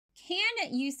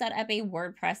Can you set up a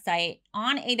WordPress site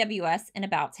on AWS in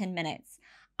about 10 minutes?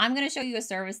 I'm going to show you a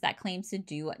service that claims to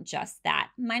do just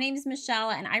that. My name is Michelle,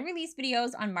 and I release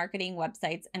videos on marketing,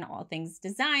 websites, and all things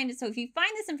design. So if you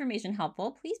find this information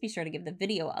helpful, please be sure to give the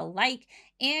video a like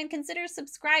and consider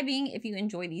subscribing if you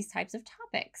enjoy these types of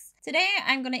topics. Today,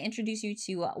 I'm going to introduce you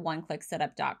to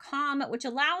oneclicksetup.com, which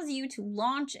allows you to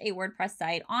launch a WordPress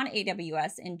site on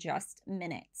AWS in just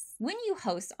minutes. When you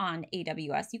host on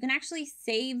AWS, you can actually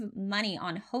save money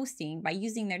on hosting by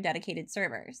using their dedicated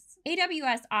servers.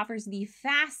 AWS offers the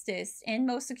fastest and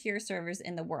most secure servers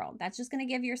in the world. That's just going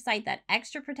to give your site that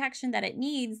extra protection that it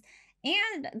needs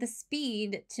and the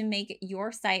speed to make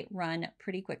your site run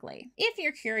pretty quickly. If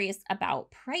you're curious about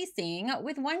pricing,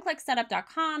 with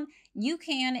oneclicksetup.com, you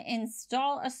can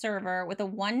install a server with a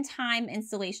one-time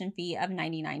installation fee of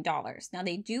 $99. Now,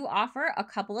 they do offer a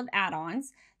couple of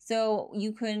add-ons. So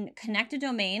you can connect a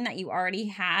domain that you already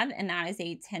have, and that is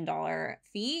a $10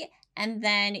 fee. And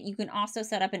then you can also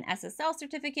set up an SSL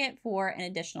certificate for an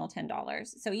additional $10.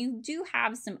 So you do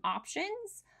have some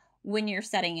options when you're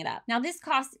setting it up. Now, this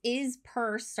cost is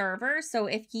per server. So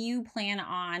if you plan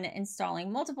on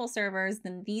installing multiple servers,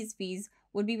 then these fees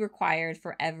would be required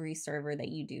for every server that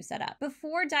you do set up.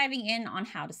 Before diving in on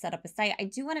how to set up a site, I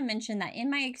do want to mention that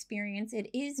in my experience, it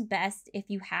is best if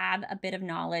you have a bit of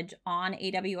knowledge on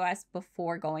AWS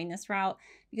before going this route,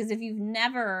 because if you've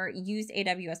never used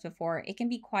AWS before, it can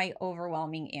be quite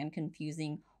overwhelming and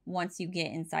confusing once you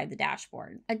get inside the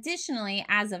dashboard. Additionally,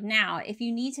 as of now, if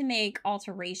you need to make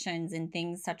alterations in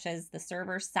things such as the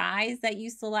server size that you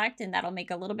select, and that'll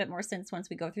make a little bit more sense once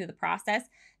we go through the process,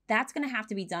 that's going to have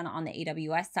to be done on the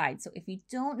AWS side. So if you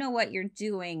don't know what you're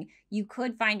doing, you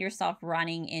could find yourself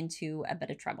running into a bit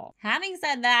of trouble. Having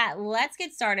said that, let's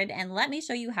get started and let me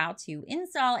show you how to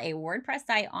install a WordPress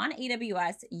site on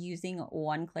AWS using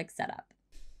one-click setup.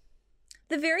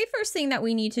 The very first thing that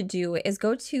we need to do is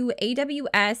go to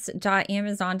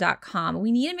aws.amazon.com.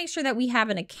 We need to make sure that we have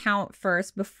an account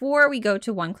first before we go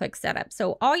to one-click setup.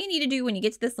 So all you need to do when you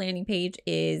get to this landing page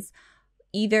is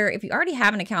either, if you already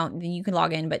have an account, then you can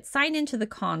log in, but sign into the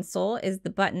console is the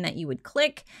button that you would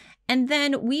click. And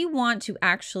then we want to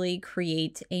actually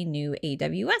create a new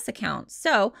AWS account.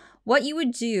 So what you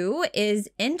would do is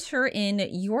enter in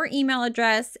your email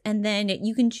address, and then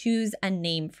you can choose a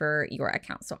name for your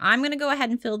account. So I'm going to go ahead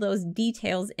and fill those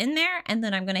details in there, and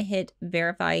then I'm going to hit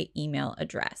verify email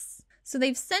address. So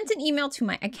they've sent an email to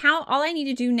my account. All I need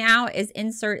to do now is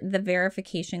insert the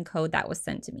verification code that was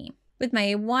sent to me. With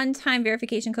my one-time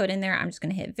verification code in there, I'm just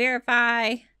going to hit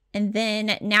verify. And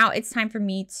then now it's time for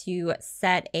me to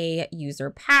set a user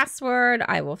password.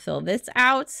 I will fill this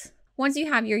out. Once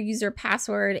you have your user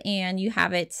password and you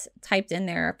have it typed in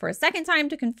there for a second time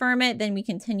to confirm it, then we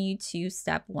continue to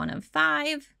step 1 of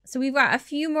 5. So we've got a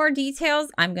few more details.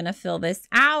 I'm going to fill this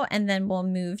out, and then we'll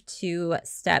move to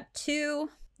step 2.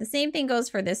 The same thing goes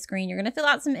for this screen. You're going to fill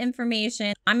out some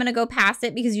information. I'm going to go past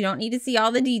it because you don't need to see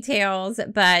all the details,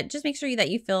 but just make sure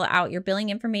that you fill out your billing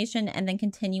information and then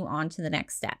continue on to the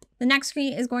next step. The next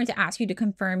screen is going to ask you to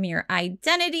confirm your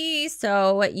identity,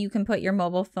 so you can put your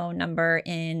mobile phone number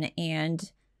in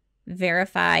and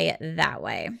verify that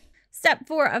way. Step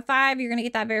 4 of 5, you're going to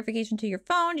get that verification to your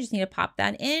phone. You just need to pop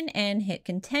that in and hit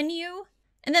continue.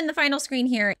 And then the final screen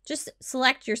here, just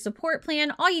select your support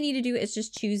plan. All you need to do is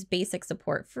just choose basic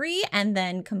support free and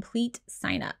then complete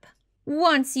sign up.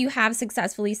 Once you have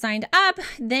successfully signed up,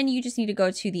 then you just need to go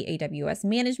to the Aws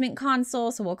Management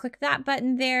Console. So we'll click that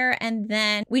button there, and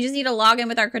then we just need to log in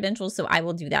with our credentials. So I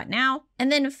will do that now.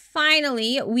 And then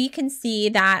finally, we can see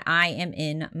that I am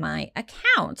in my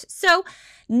account. So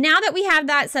now that we have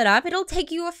that set up, it'll take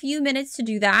you a few minutes to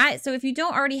do that. So if you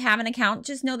don't already have an account,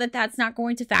 just know that that's not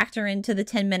going to factor into the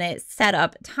 10-minute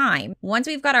setup time. Once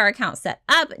we've got our account set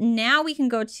up, now we can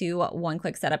go to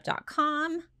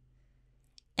oneclicksetup.com.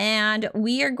 And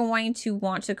we are going to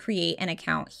want to create an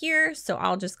account here. So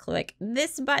I'll just click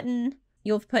this button.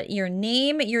 You'll put your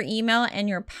name, your email, and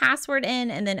your password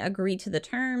in, and then agree to the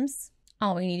terms.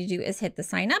 All we need to do is hit the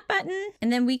sign up button.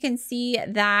 And then we can see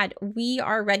that we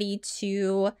are ready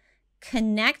to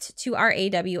connect to our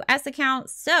AWS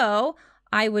account. So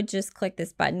I would just click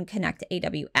this button, connect to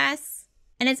AWS.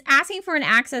 And it's asking for an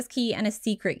access key and a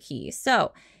secret key.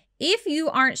 So if you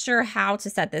aren't sure how to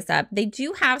set this up, they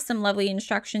do have some lovely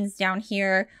instructions down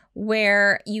here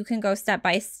where you can go step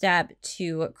by step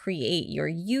to create your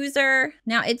user.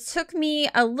 Now, it took me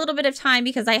a little bit of time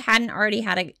because I hadn't already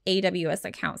had an AWS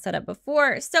account set up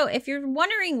before. So if you're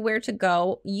wondering where to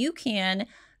go, you can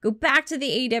go back to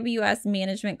the AWS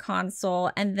Management Console,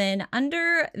 and then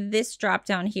under this drop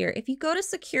down here, if you go to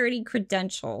security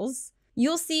credentials,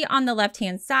 You'll see on the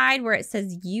left-hand side where it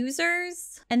says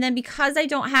users. And then because I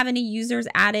don't have any users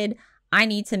added, I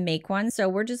need to make one. So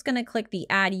we're just going to click the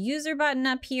add user button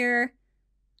up here.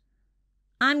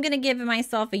 I'm going to give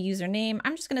myself a username.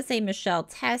 I'm just going to say Michelle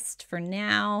Test for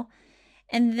now.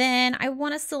 And then I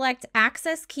want to select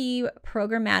access key,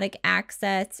 programmatic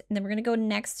access. And then we're going to go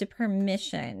next to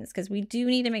permissions because we do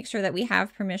need to make sure that we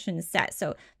have permissions set.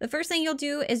 So the first thing you'll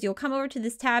do is you'll come over to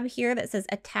this tab here that says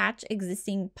attach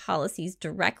existing policies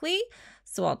directly.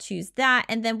 So I'll choose that.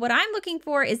 And then what I'm looking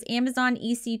for is Amazon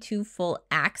EC2 full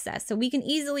access. So we can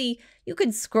easily, you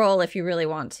could scroll if you really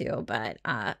want to, but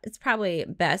it's probably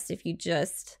best if you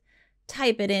just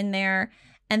type it in there.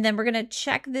 And then we're going to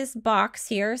check this box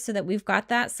here so that we've got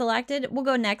that selected. We'll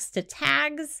go next to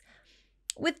tags.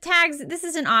 With tags, this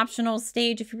is an optional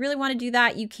stage. If you really want to do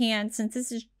that, you can. Since this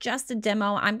is just a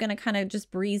demo, I'm going to kind of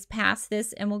just breeze past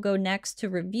this and we'll go next to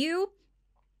review.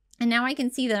 And now I can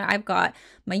see that I've got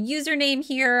my username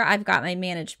here. I've got my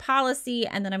managed policy,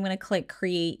 and then I'm going to click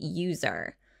create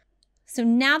user. So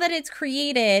now that it's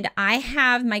created, I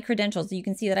have my credentials. You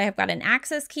can see that I have got an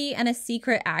access key and a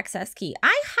secret access key.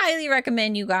 I highly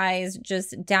recommend you guys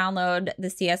just download the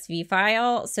CSV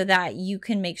file so that you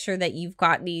can make sure that you've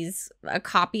got a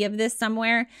copy of this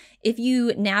somewhere. If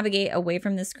you navigate away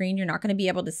from the screen, you're not going to be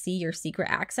able to see your secret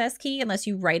access key unless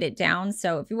you write it down.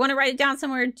 So if you want to write it down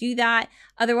somewhere, do that.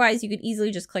 Otherwise, you could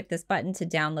easily just click this button to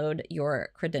download your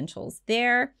credentials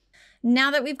there.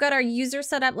 Now that we've got our user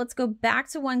set up, let's go back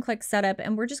to one-click setup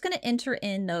and we're just going to enter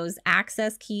in those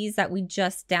access keys that we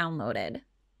just downloaded.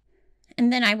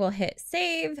 And then I will hit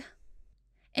save.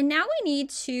 And now we need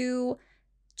to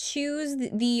choose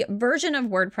the version of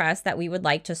WordPress that we would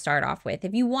like to start off with.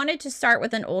 If you wanted to start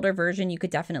with an older version, you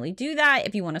could definitely do that.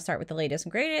 If you want to start with the latest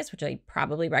and greatest, which I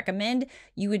probably recommend,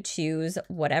 you would choose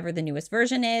whatever the newest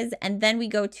version is. And then we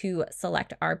go to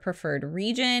select our preferred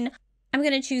region. I'm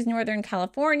going to choose Northern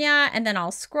California, and then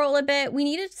I'll scroll a bit. We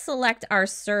need to select our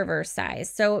server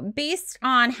size. So based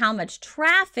on how much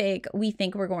traffic we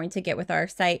think we're going to get with our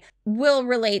site will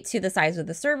relate to the size of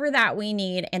the server that we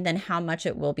need and then how much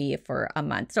it will be for a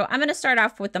month. So I'm going to start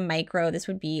off with the micro. This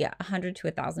would be 100 to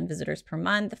 1,000 visitors per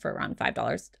month for around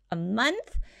 $5 a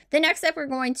month. The next step we're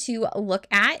going to look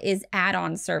at is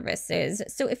add-on services.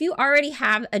 So if you already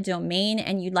have a domain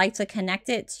and you'd like to connect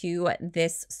it to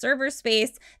this server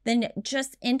space, then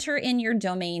just enter in your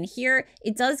domain here.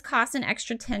 It does cost an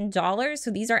extra $10.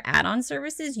 So these are add-on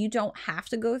services. You don't have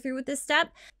to go through with this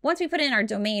step. Once we put in our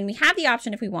domain, we have the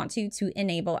option if we want to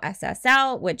enable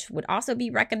SSL, which would also be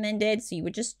recommended. So you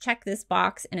would just check this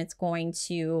box and it's going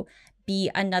to be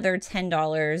another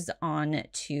 $10 on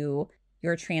to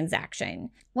your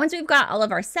transaction. Once we've got all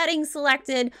of our settings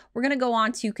selected, we're going to go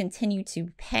on to continue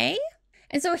to pay.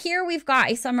 And so here we've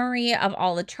got a summary of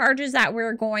all the charges that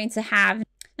we're going to have.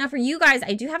 Now for you guys,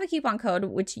 I do have a coupon code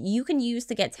which you can use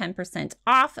to get 10%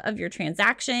 off of your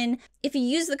transaction. If you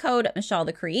use the code Michelle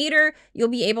the Creator, you'll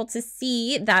be able to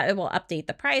see that it will update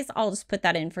the price. I'll just put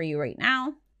that in for you right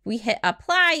now. We hit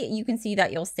apply, you can see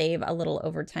that you'll save a little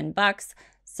over 10 bucks.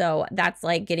 So that's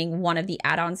like getting one of the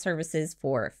add-on services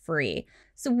for free.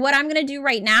 So what I'm going to do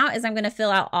right now is I'm going to fill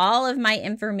out all of my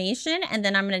information and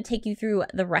then I'm going to take you through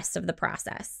the rest of the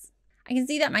process. I can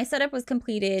see that my setup was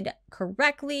completed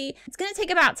correctly. It's going to take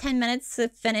about 10 minutes to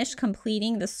finish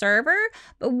completing the server,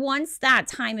 but once that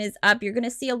time is up, you're going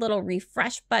to see a little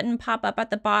refresh button pop up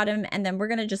at the bottom, and then we're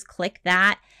going to just click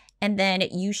that, and then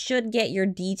you should get your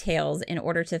details in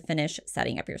order to finish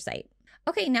setting up your site.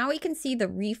 Okay, now we can see the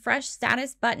refresh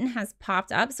status button has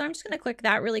popped up, so I'm just going to click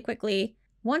that really quickly.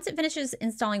 Once it finishes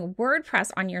installing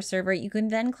WordPress on your server, you can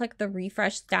then click the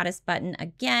refresh status button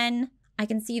again. I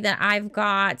can see that I've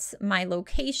got my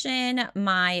location,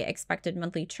 my expected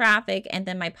monthly traffic, and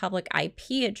then my public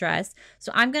IP address.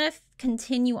 So I'm going to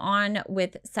continue on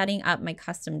with setting up my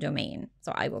custom domain.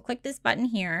 So I will click this button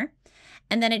here,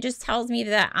 and then it just tells me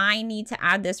that I need to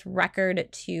add this record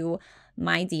to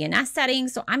my DNS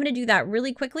settings. So I'm going to do that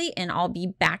really quickly, and I'll be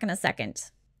back in a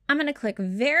second. I'm going to click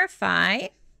verify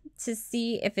to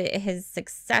see if it has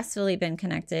successfully been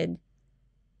connected.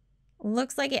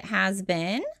 Looks like it has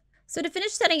been. So to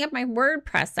finish setting up my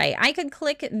WordPress site, I could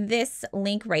click this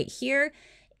link right here.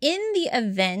 In the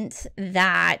event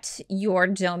that your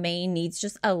domain needs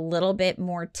just a little bit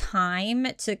more time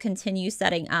to continue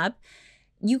setting up,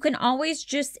 you can always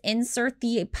just insert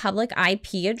the public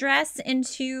IP address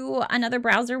into another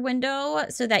browser window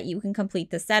so that you can complete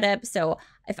the setup. So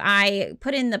if I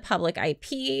put in the public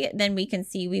IP, then we can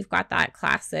see we've got that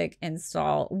classic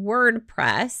install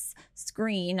WordPress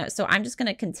screen. So I'm just going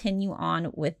to continue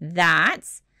on with that.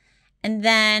 And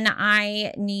then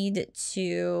I need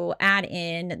to add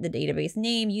in the database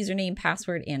name, username,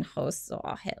 password, and host. So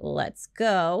I'll hit let's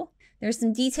go. There's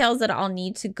some details that I'll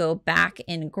need to go back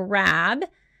and grab.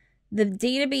 The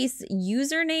database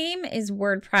username is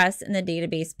WordPress, and the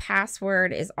database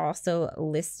password is also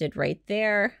listed right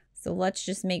there. So let's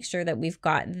just make sure that we've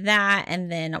got that,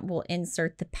 and then we'll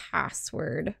insert the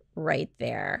password right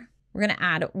there. We're going to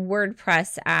add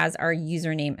WordPress as our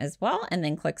username as well, and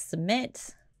then click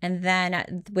submit. And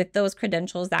then with those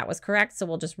credentials, that was correct. So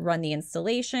we'll just run the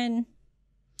installation.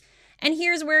 And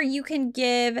here's where you can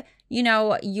give,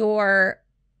 your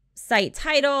site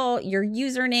title, your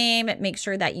username, make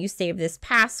sure that you save this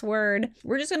password.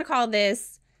 We're just going to call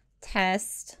this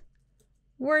test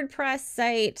WordPress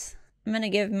site. I'm going to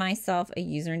give myself a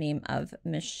username of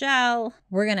Michelle.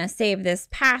 We're going to save this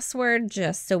password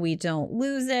just so we don't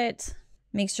lose it.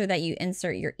 Make sure that you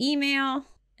insert your email,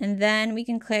 and then we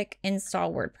can click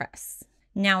install WordPress.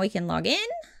 Now we can log in.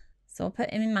 So I'll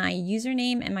put in my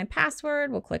username and my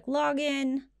password. We'll click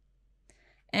login.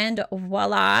 And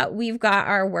voila, we've got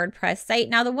our WordPress site.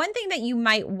 Now, the one thing that you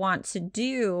might want to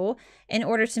do in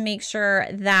order to make sure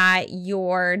that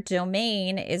your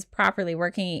domain is properly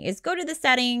working is go to the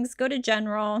settings, go to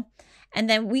general, and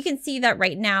then we can see that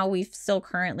right now we've still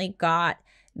currently got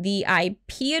the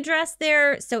IP address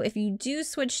there. So if you do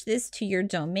switch this to your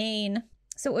domain,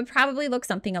 so it would probably look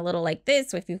something a little like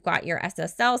this. So if you've got your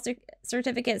SSL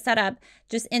certificate set up,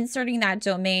 just inserting that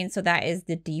domain so that is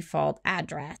the default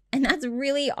address. And that's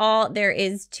really all there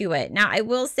is to it. Now, I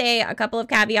will say a couple of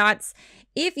caveats.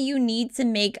 If you need to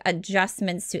make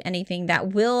adjustments to anything, that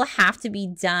will have to be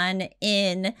done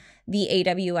in the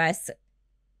AWS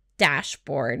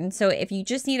dashboard. And so if you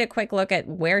just need a quick look at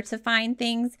where to find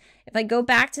things, if I go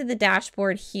back to the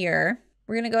dashboard here,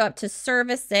 we're going to go up to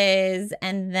services,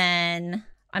 and then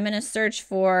I'm going to search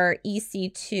for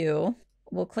EC2.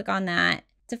 We'll click on that.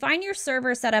 To find your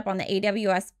server set up on the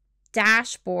AWS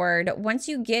dashboard, once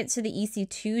you get to the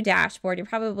EC2 dashboard, you're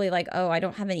probably like, oh, I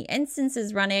don't have any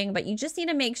instances running, but you just need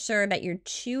to make sure that you're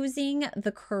choosing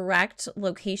the correct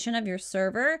location of your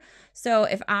server. So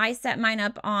if I set mine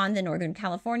up on the Northern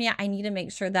California, I need to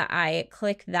make sure that I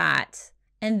click that.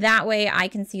 And that way I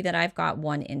can see that I've got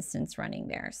one instance running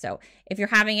there. So if you're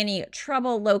having any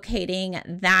trouble locating,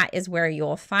 that is where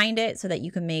you'll find it so that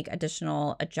you can make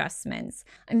additional adjustments.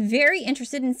 I'm very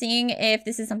interested in seeing if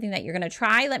this is something that you're going to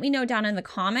try. Let me know down in the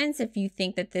comments if you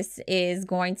think that this is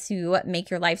going to make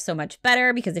your life so much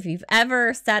better, because if you've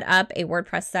ever set up a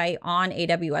WordPress site on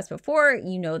AWS before,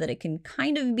 you know that it can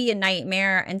kind of be a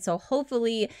nightmare. And so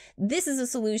hopefully this is a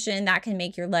solution that can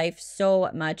make your life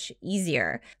so much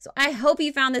easier. So I hope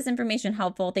you found this information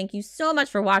helpful. Thank you so much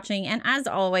for watching. And as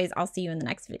always, I'll see you in the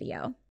next video.